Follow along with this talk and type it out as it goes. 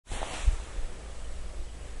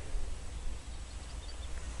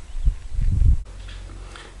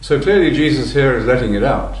So clearly Jesus here is letting it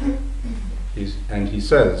out. And he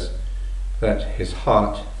says that his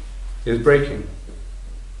heart is breaking.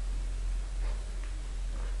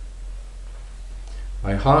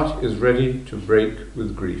 My heart is ready to break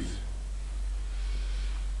with grief.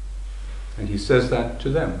 And he says that to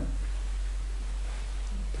them.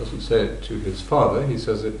 He doesn't say it to his Father, he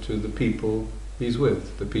says it to the people he's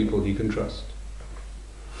with, the people he can trust.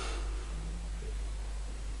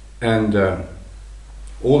 And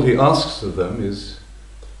all he asks of them is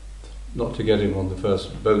not to get him on the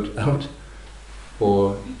first boat out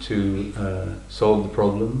or to solve the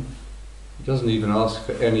problem. He doesn't even ask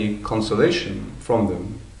for any consolation from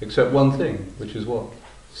them, except one thing, which is what?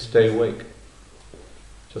 Stay awake.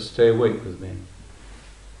 Just stay awake with me.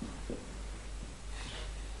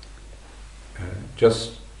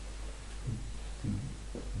 Just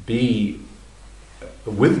be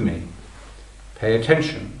with me. Pay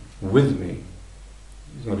attention with me.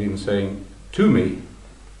 He's not even saying to me,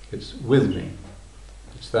 it's with me.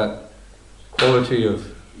 It's that quality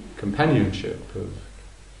of companionship,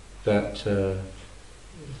 that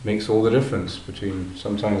makes all the difference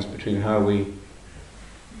sometimes between how we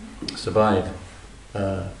survive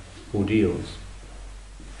ordeals.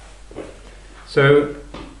 So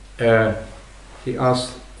he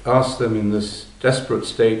asks them in this desperate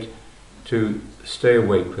state to stay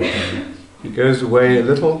awake with him. He goes away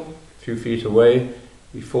a few feet away.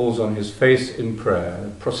 He falls on his face in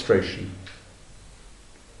prayer, prostration.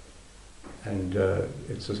 And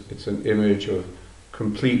it's an image of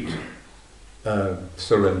complete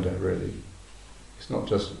surrender, really. It's not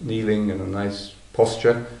just kneeling in a nice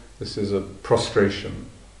posture. This is a prostration,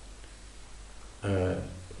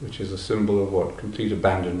 which is a symbol of what? Complete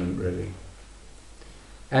abandonment, really.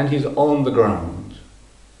 And he's on the ground.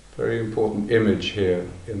 Very important image here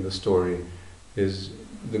in the story is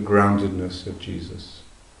the groundedness of Jesus.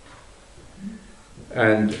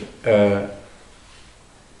 And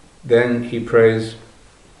then he prays,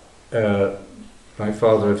 my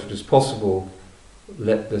Father, if it is possible,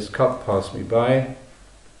 let this cup pass me by.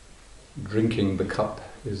 Drinking the cup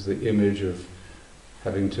is the image of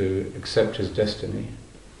having to accept his destiny.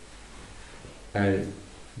 And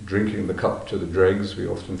drinking the cup to the dregs, we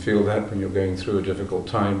often feel that when you're going through a difficult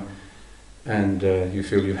time and you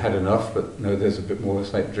feel you've had enough, but no, there's a bit more.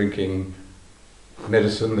 It's like drinking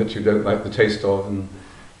medicine that you don't like the taste of, and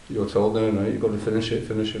you're told, no, you've got to finish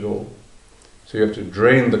it all. So you have to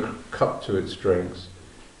drain the cup to its dregs.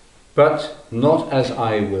 But not as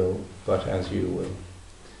I will, but as you will.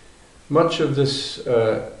 Much of this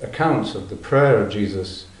account of the prayer of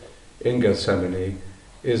Jesus in Gethsemane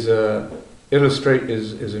is an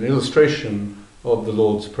illustration of the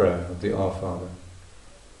Lord's Prayer, of the Our Father.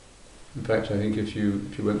 In fact, I think if you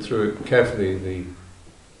went through it carefully,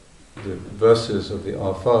 the verses of the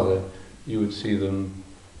Our Father, you would see them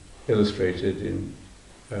illustrated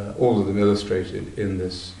all of them illustrated in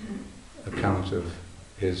this account of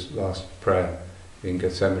his last prayer in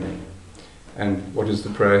Gethsemane. And what is the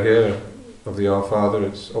prayer here of the Our Father?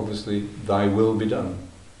 It's obviously, thy will be done.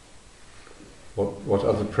 What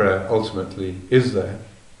other prayer ultimately is there?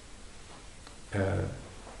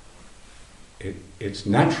 It's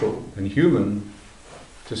natural and human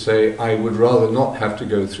to say, I would rather not have to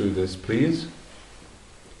go through this, please.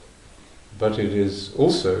 But it is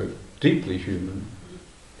also deeply human,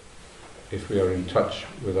 if we are in touch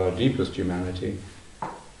with our deepest humanity,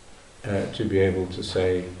 to be able to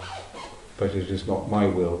say, but it is not my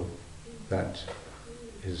will that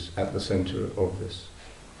is at the center of this.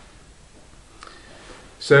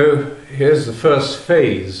 So here's the first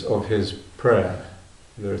phase of his prayer.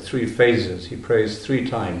 There are 3 phases. He prays 3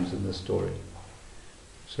 times in the story.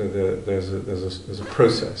 So there's a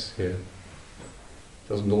process here. It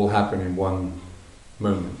doesn't all happen in one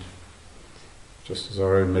moment. Just as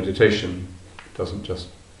our own meditation doesn't just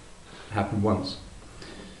happen once.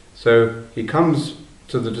 So he comes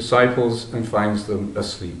to the disciples and finds them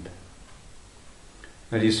asleep.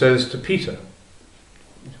 And he says to Peter,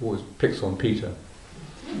 he always picks on Peter,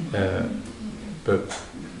 but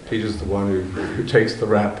Peter's the one who takes the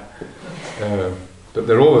rap, but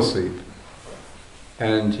they're all asleep.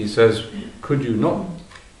 And he says, could none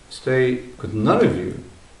of you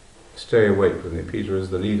stay awake with me? Peter is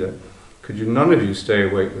the leader. Could you none of you stay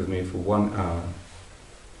awake with me for 1 hour?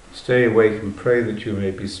 Stay awake and pray that you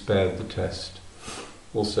may be spared the test.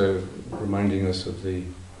 Also reminding us of the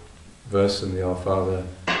verse in the Our Father,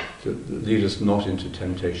 to lead us not into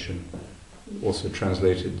temptation. Also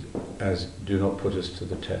translated as, do not put us to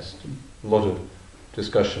the test. A lot of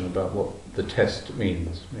discussion about what the test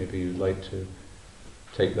means. Maybe you'd like to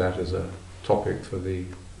take that as a topic for the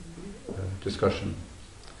discussion.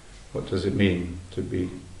 What does it mean to be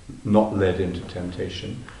not led into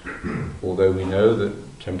temptation? Although we know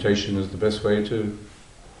that temptation is the best way to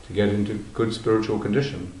get into good spiritual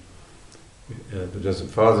condition. The Desert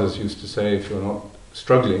Fathers used to say, if you're not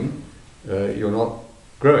struggling, you're not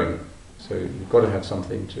growing. So you've got to have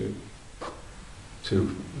something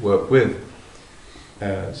to work with.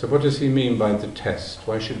 So what does he mean by the test?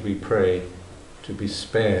 Why should we pray to be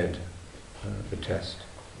spared the test?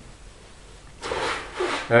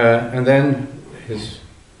 And then his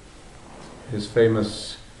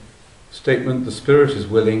famous statement, the spirit is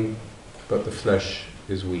willing, but the flesh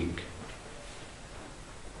is weak.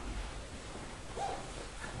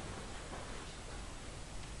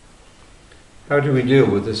 How do we deal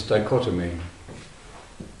with this dichotomy?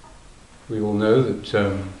 We all know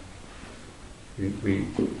that we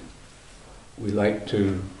like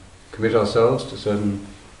to commit ourselves to certain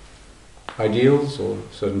ideals or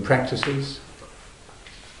certain practices,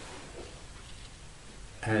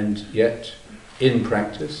 and yet in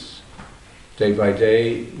practice, day by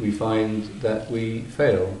day, we find that we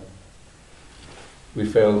fail. We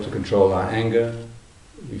fail to control our anger,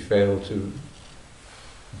 we fail to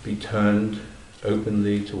be turned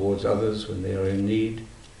openly towards others when they are in need.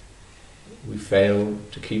 We fail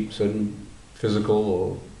to keep certain physical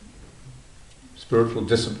or spiritual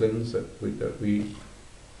disciplines that we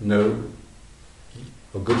know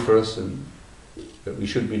are good for us and that we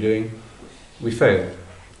should be doing. We fail.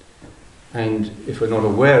 And if we're not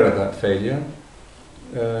aware of that failure,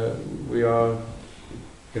 we are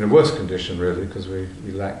in a worse condition really, because we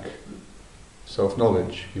lack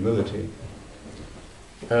self-knowledge, humility.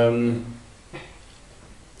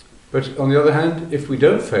 But on the other hand, if we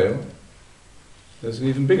don't fail, there's an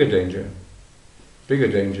even bigger danger. Bigger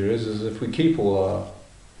danger is if we keep all our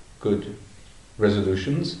good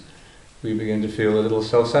resolutions, we begin to feel a little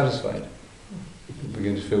self-satisfied. We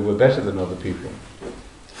begin to feel we're better than other people.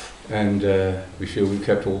 And we feel we've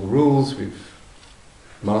kept all the rules, we've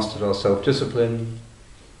mastered our self-discipline,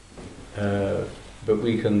 but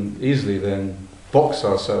we can easily then box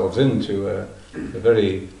ourselves into a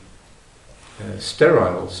very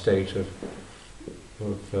sterile state of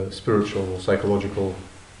spiritual or psychological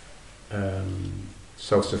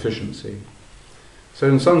self-sufficiency. So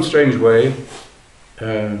in some strange way,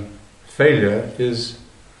 failure is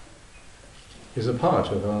a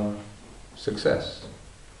part of our success,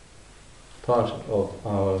 part of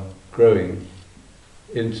our growing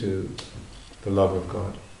into the love of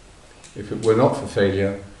God. If it were not for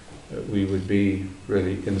failure, we would be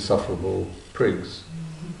really insufferable prigs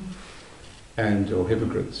or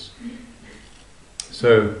hypocrites.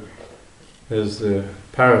 So there's the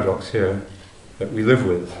paradox here that we live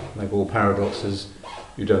with. Like all paradoxes,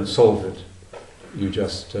 you don't solve it, you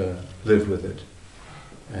just live with it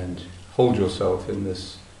and hold yourself in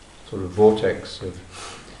this sort of vortex of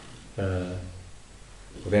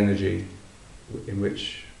energy in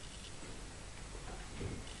which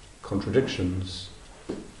contradictions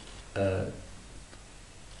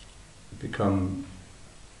become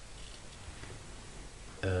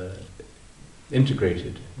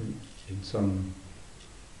integrated in some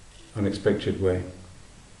unexpected way.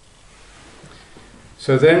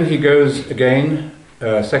 So then he goes again,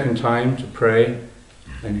 second time, to pray,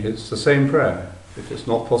 and it's the same prayer. If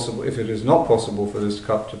it is not possible for this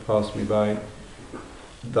cup to pass me by,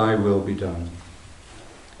 thy will be done.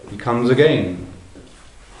 He comes again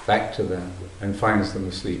back to them and finds them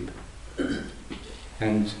asleep.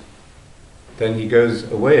 And then he goes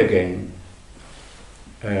away again.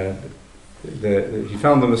 He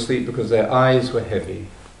found them asleep because their eyes were heavy.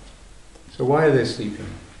 So why are they sleeping?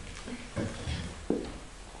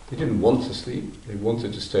 They didn't want to sleep, they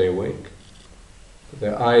wanted to stay awake. But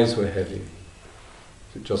their eyes were heavy.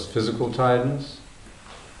 Is it just physical tiredness?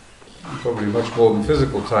 Probably much more than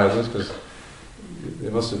physical tiredness, because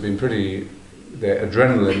their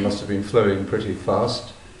adrenaline must have been flowing pretty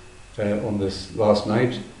fast on this last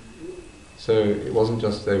night. So it wasn't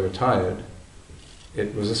just they were tired,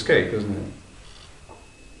 it was escape, isn't it?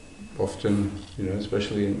 Often,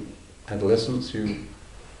 especially in adolescence, you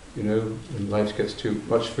know, when life gets too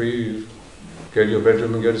much for you, you go to your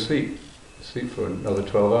bedroom and go to sleep for another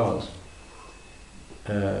 12 hours.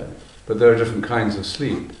 But there are different kinds of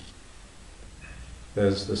sleep.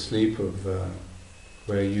 There's the sleep of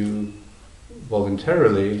where you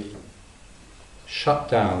voluntarily shut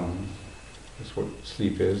down. That's what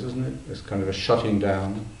sleep is, isn't it? It's kind of a shutting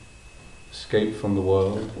down, escape from the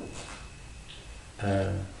world.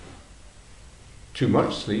 Too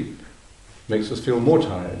much sleep makes us feel more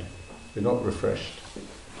tired. We're not refreshed.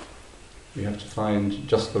 We have to find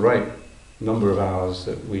just the right number of hours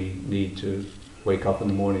that we need to wake up in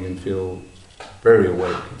the morning and feel very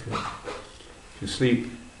awake. If you sleep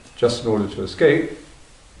just in order to escape,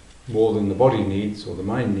 more than the body needs or the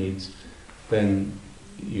mind needs, then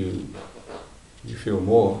you feel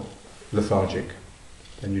more lethargic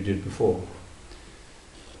than you did before.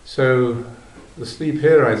 So the sleep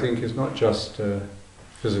here, I think, is not just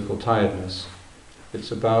physical tiredness.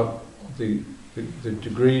 It's about the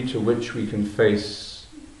degree to which we can face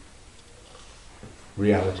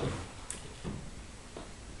reality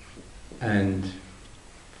and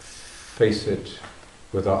face it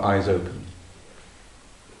with our eyes open.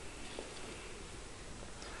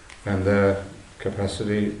 And their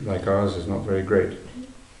capacity, like ours, is not very great.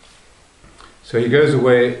 So he goes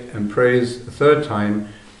away and prays a third time,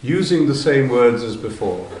 using the same words as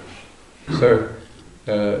before. So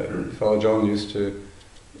Father John used to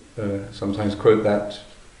sometimes quote that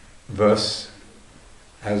verse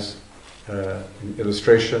as an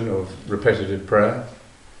illustration of repetitive prayer.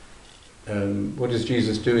 What is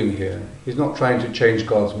Jesus doing here? He's not trying to change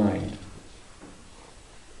God's mind.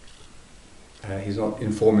 He's not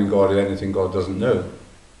informing God of anything God doesn't know.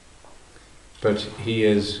 But he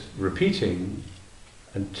is repeating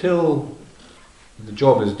until the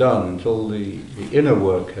job is done, until the inner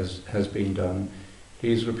work has been done.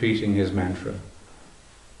 He's repeating his mantra.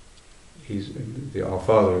 Our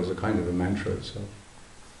Father is a kind of a mantra itself,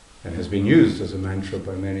 and has been used as a mantra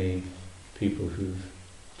by many people who've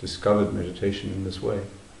discovered meditation in this way.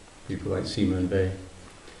 People like Simone Bay.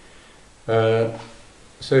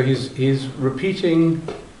 So he's repeating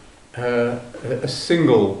a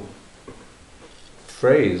single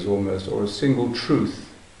phrase almost, or a single truth,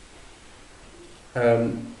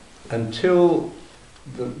 until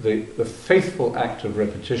the faithful act of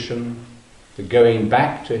repetition, the going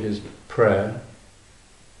back to his prayer,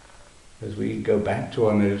 as we go back to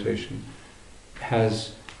our meditation,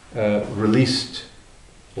 has released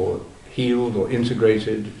or healed or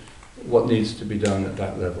integrated what needs to be done at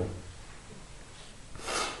that level.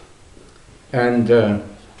 And then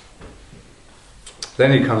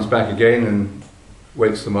he comes back again and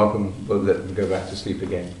wakes them up and will let them go back to sleep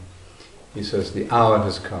again. He says, the hour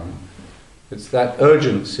has come. It's that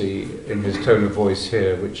urgency in his tone of voice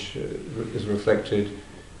here which is reflected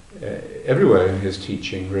everywhere in his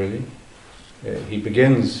teaching, really. He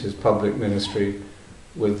begins his public ministry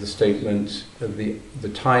with the statement that the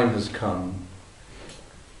time has come.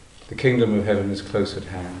 The kingdom of heaven is close at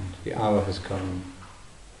hand. The hour has come.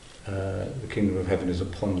 The kingdom of heaven is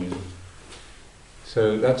upon you.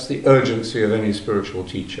 So that's the urgency of any spiritual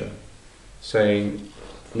teacher, saying,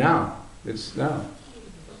 now, it's now.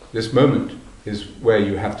 This moment is where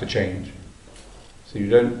you have to change. So you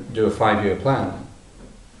don't do a 5-year plan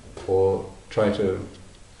or try to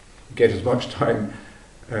get as much time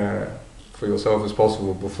for yourself as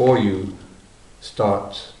possible before you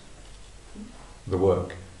start the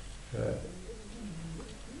work.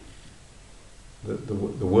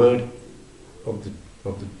 The word of the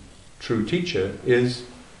true teacher is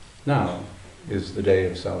now is the day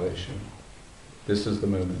of salvation. This is the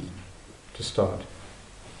moment to start.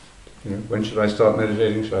 You know, when should I start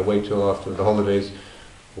meditating? Should I wait till after the holidays,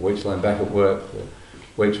 or wait till I'm back at work, or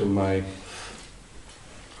wait till my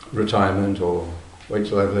retirement, or wait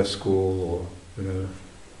till I've left school, or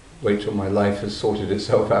wait till my life has sorted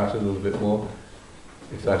itself out a little bit more,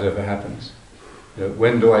 if that ever happens?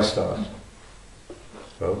 When do I start?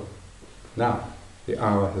 Well, now, the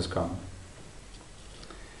hour has come.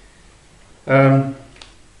 And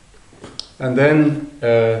then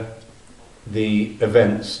the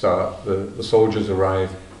events start. The soldiers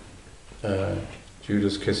arrive.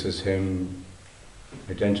 Judas kisses him,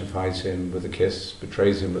 identifies him with a kiss,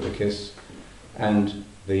 betrays him with a kiss, and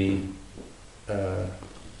the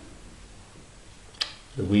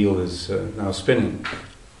wheel is now spinning.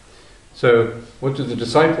 So what do the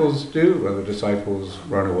disciples do? Well, the disciples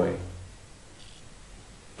run away.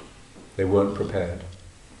 They weren't prepared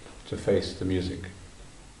to face the music,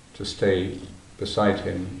 to stay beside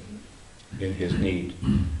him in his need.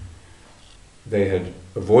 They had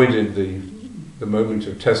avoided the moment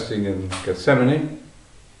of testing in Gethsemane,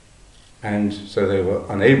 and so they were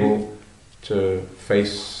unable to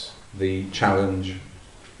face the challenge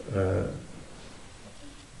that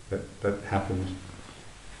happened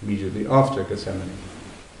immediately after Gethsemane.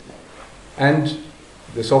 And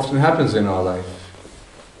this often happens in our life.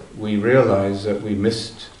 We realize that we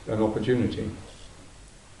missed an opportunity,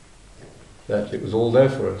 that it was all there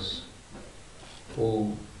for us,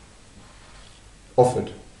 all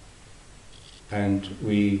offered, and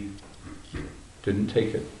we didn't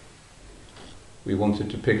take it. We wanted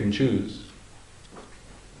to pick and choose,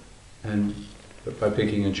 but by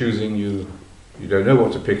picking and choosing you you don't know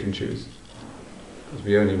what to pick and choose, because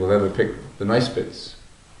we only will ever pick the nice bits.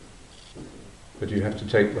 But you have to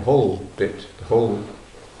take the whole bit, the whole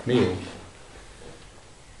meal.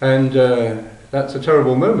 And that's a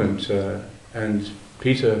terrible moment. And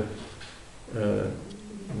Peter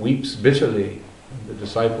weeps bitterly. The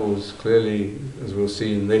disciples clearly, as we'll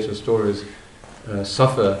see in later stories,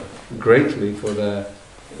 suffer greatly for their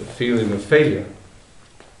feeling of failure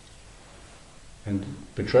and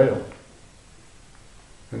betrayal.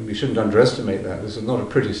 And we shouldn't underestimate that. This is not a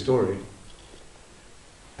pretty story.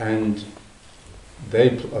 And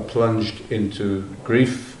they are plunged into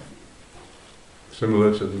grief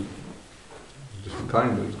similar to the different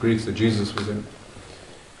kind of grief that Jesus was in.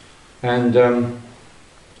 And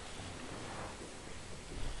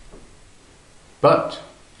but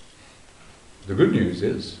the good news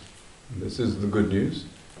is, and this is the good news,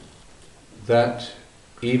 that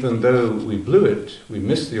even though we blew it, we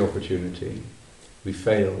missed the opportunity, we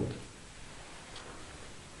failed,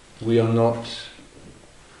 we are not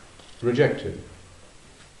rejected.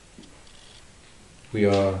 We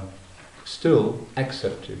are still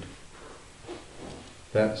accepted.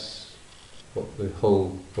 That's what the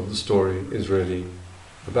whole of the story is really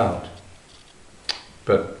about.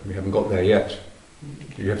 But we haven't got there yet.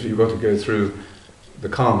 You've got to go through the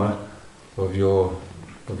karma of your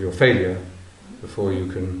failure before you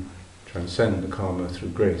can transcend the karma through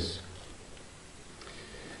grace.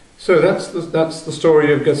 So that's the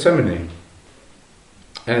story of Gethsemane.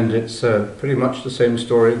 And it's pretty much the same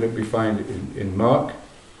story that we find in Mark,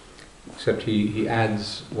 except he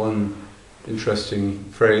adds one interesting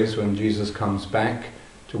phrase when Jesus comes back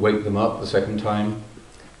to wake them up the second time.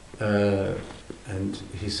 And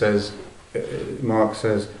he says, Mark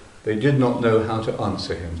says, they did not know how to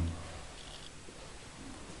answer him.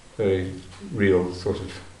 Very real sort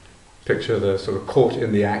of picture. They're sort of caught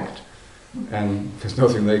in the act and there's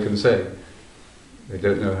nothing they can say. They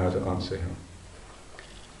don't know how to answer him.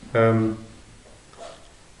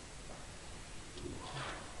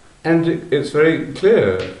 And it's very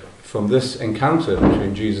clear from this encounter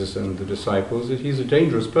between Jesus and the disciples that he's a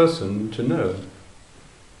dangerous person to know.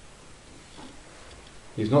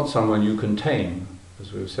 He's not someone you can tame,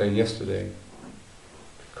 as we were saying yesterday.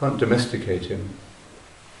 You can't domesticate him.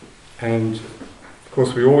 And of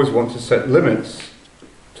course we always want to set limits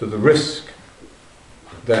to the risk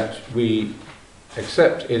that we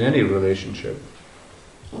accept in any relationship.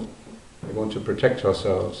 We want to protect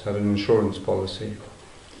ourselves, have an insurance policy.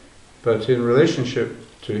 But in relationship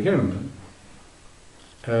to him,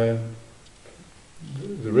 the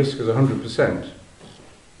risk is 100%.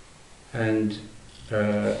 And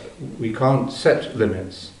we can't set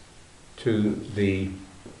limits to the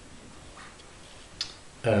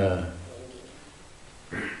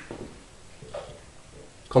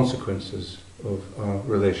consequences of our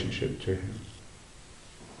relationship to him.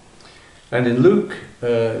 And in Luke,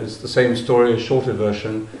 it's the same story, a shorter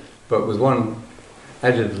version, but with one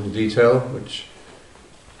added little detail which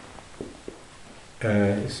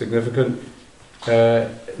is significant.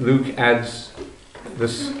 Luke adds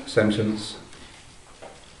this sentence,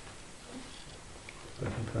 if I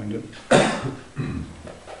can find it,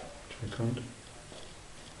 which I can't.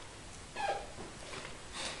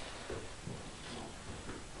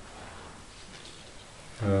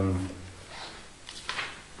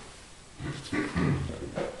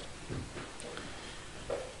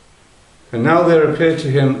 And now there appeared to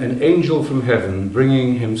him an angel from heaven,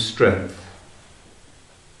 bringing him strength.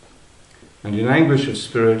 And in anguish of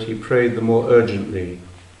spirit he prayed the more urgently,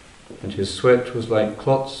 and his sweat was like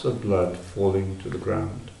clots of blood falling to the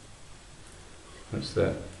ground. That's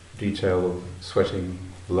that detail of sweating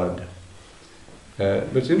blood.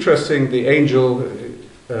 But it's interesting, the angel,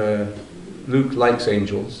 Luke likes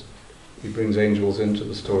angels. He brings angels into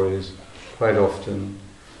the stories quite often.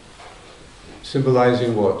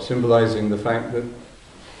 Symbolizing what? Symbolizing the fact that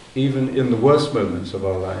even in the worst moments of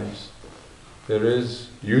our lives, there is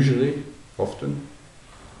usually, often,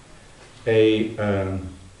 a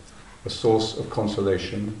source of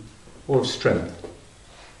consolation or of strength.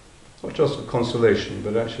 Not just of consolation,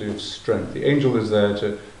 but actually of strength. The angel is there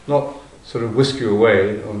to not sort of whisk you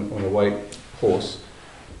away on a white horse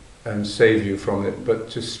and save you from it, but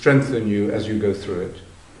to strengthen you as you go through it.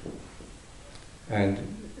 And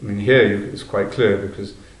I mean, here it's quite clear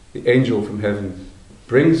because the angel from heaven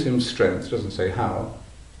brings him strength, doesn't say how.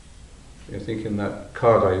 I think in that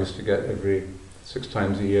card I used to get every 6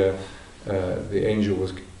 times a year, the angel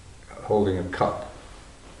was holding a cup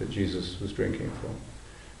that Jesus was drinking from.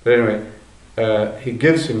 But anyway, he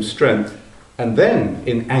gives him strength, and then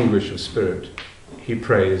in anguish of spirit, he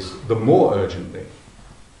prays the more urgently.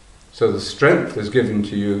 So the strength is given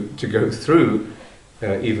to you to go through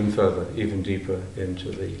even further, even deeper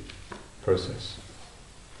into the process.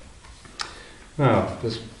 Now,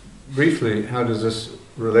 just briefly, how does this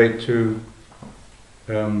relate to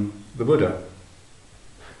the Buddha?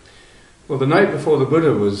 Well, the night before the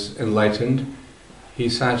Buddha was enlightened, he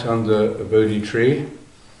sat under a Bodhi tree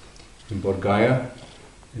in Bodh Gaya,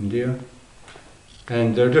 India.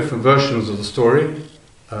 And there are different versions of the story,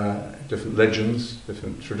 different legends,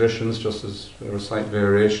 different traditions, just as there are slight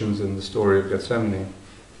variations in the story of Gethsemane.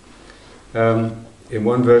 In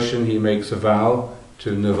one version he makes a vow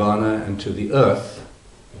to Nirvana and to the earth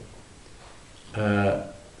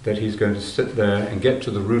that he's going to sit there and get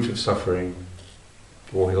to the root of suffering,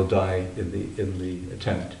 or he'll die in the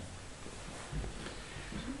attempt.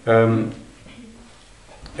 And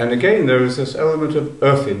again there is this element of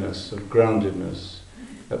earthiness, of groundedness.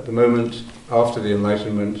 At the moment after the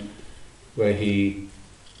enlightenment, where he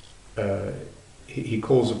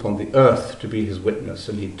calls upon the earth to be his witness,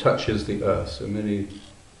 and he touches the earth. So many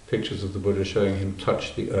pictures of the Buddha showing him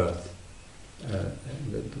touch the earth. And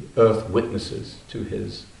the earth witnesses to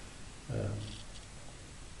his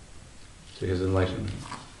enlightenment.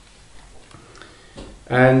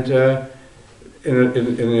 And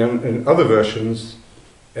in other versions,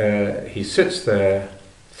 he sits there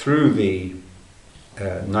through the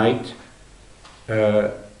night,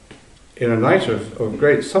 in a night of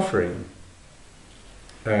great suffering,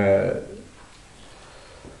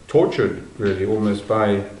 tortured really almost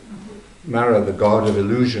by Mara, the god of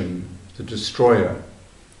illusion, the destroyer,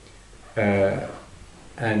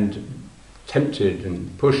 and tempted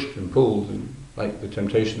and pushed and pulled, and like the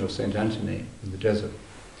temptation of Saint Anthony in the desert.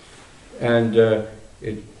 And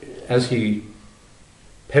as he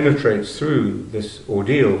penetrates through this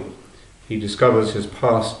ordeal, he discovers his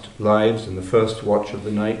past lives in the first watch of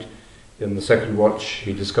the night. In the second watch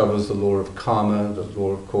he discovers the law of karma, the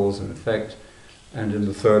law of cause and effect. And in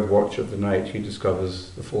the third watch of the night he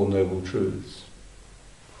discovers the Four Noble Truths.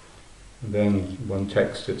 And then in one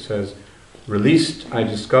text it says, "Released I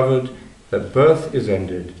discovered that birth is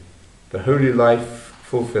ended, the holy life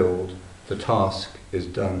fulfilled, the task is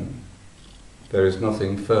done. There is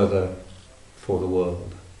nothing further for the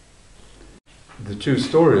world." The two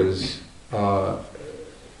stories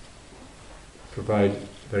provide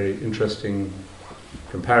very interesting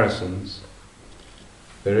comparisons.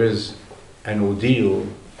 There is an ordeal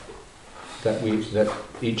that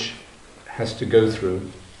each has to go through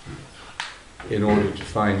in order to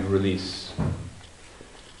find release.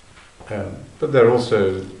 But there are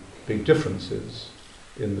also big differences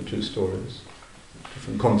in the two stories.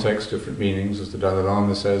 Different contexts, different meanings. As the Dalai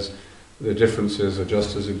Lama says, the differences are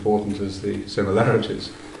just as important as the similarities.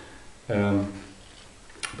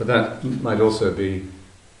 But that might also be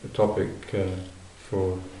a topic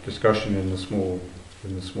for discussion in the small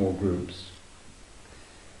groups.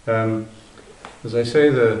 As I say,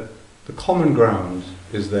 the common ground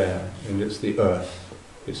is there, and it's the earth,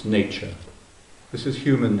 it's nature. This is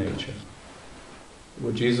human nature.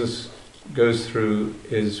 What Jesus goes through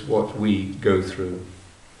is what we go through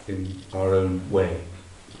in our own way.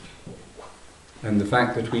 And the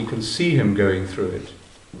fact that we can see him going through it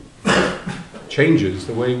changes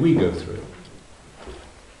the way we go through it.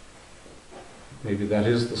 Maybe that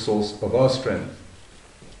is the source of our strength,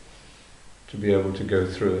 to be able to go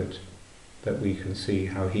through it, that we can see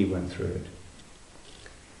how he went through it.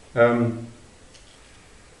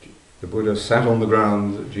 The Buddha sat on the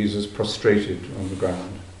ground, Jesus prostrated on the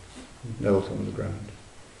ground, knelt on the ground.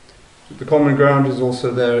 But the common ground is also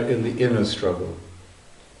there in the inner struggle,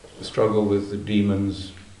 the struggle with the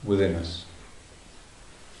demons within us.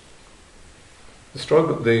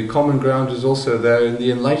 The common ground is also there in the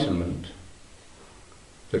enlightenment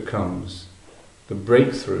that comes, the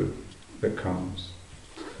breakthrough that comes,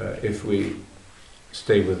 if we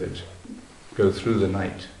stay with it, go through the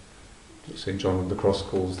night. St. John of the Cross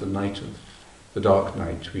calls the night of the dark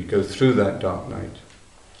night. We go through that dark night,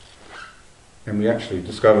 and we actually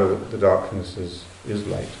discover that the darkness is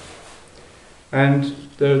light. And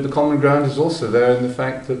the common ground is also there in the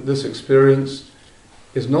fact that this experience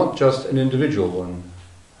is not just an individual one,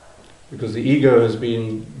 because the ego has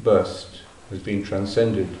been burst, has been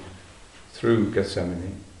transcended through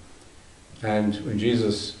Gethsemane. And when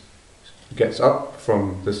Jesus gets up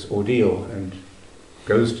from this ordeal and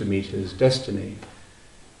goes to meet his destiny,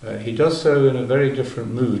 he does so in a very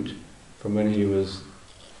different mood from when he was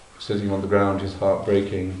sitting on the ground, his heart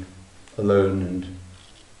breaking, alone and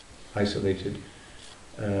isolated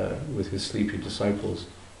with his sleepy disciples.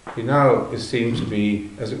 He now is seen to be,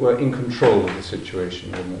 as it were, in control of the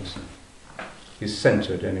situation almost. He's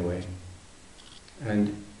centered anyway.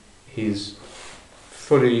 And he's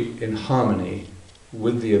fully in harmony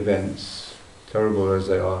with the events, terrible as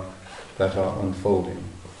they are, that are unfolding.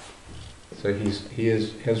 So he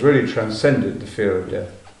has really transcended the fear of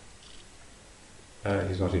death.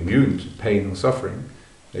 He's not immune to pain or suffering,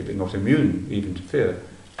 maybe not immune even to fear,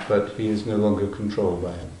 but he is no longer controlled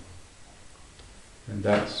by him. And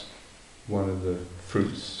that's one of the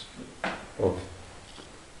fruits of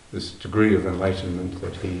this degree of enlightenment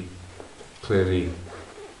that he clearly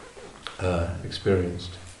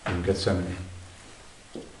experienced in Gethsemane.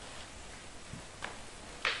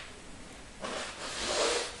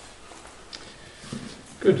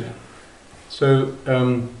 Good. So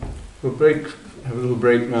we'll have a little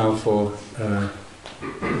break now for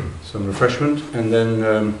some refreshment, and then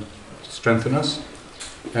to strengthen us,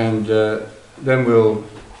 and then we'll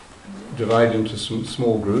divide into some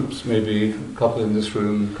small groups, maybe a couple in this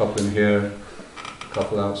room, a couple in here, a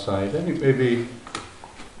couple outside. I think maybe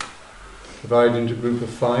divide into a group of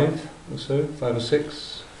 5 or so, 5 or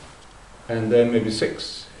 6, and then maybe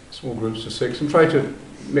 6, small groups of 6, and try to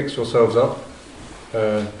mix yourselves up,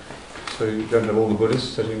 so you don't have all the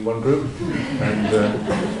Buddhists sitting in one group, and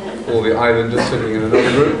all the islanders sitting in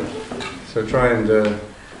another group. So try and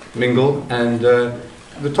mingle, and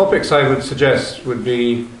the topics I would suggest would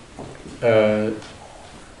be maybe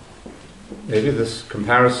this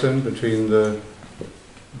comparison between the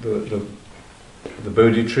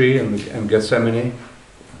Bodhi tree and Gethsemane,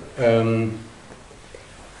 I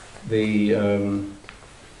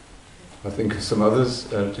think some others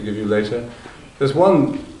to give you later. There's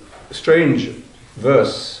one strange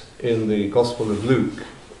verse in the Gospel of Luke,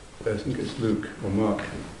 I think it's Luke or Mark,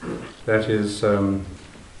 that is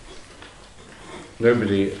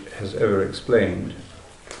nobody has ever explained,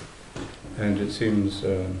 and it seems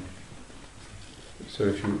so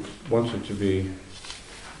if you wanted to be,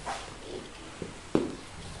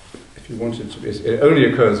 it only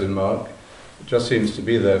occurs in Mark, it just seems to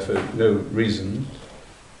be there for no reason,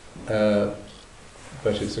 but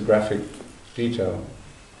it's a graphic detail.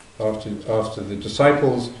 After the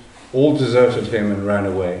disciples all deserted him and ran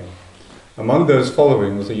away, among those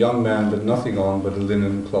following was a young man with nothing on but a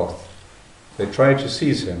linen cloth. They tried to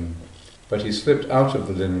seize him, but he slipped out of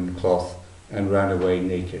the linen cloth and ran away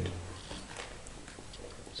naked.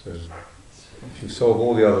 So if you solve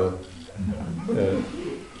all the other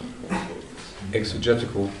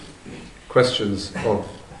exegetical questions of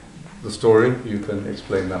the story, you can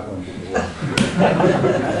explain that one as well.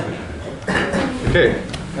 Okay,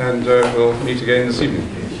 and we'll meet again this evening.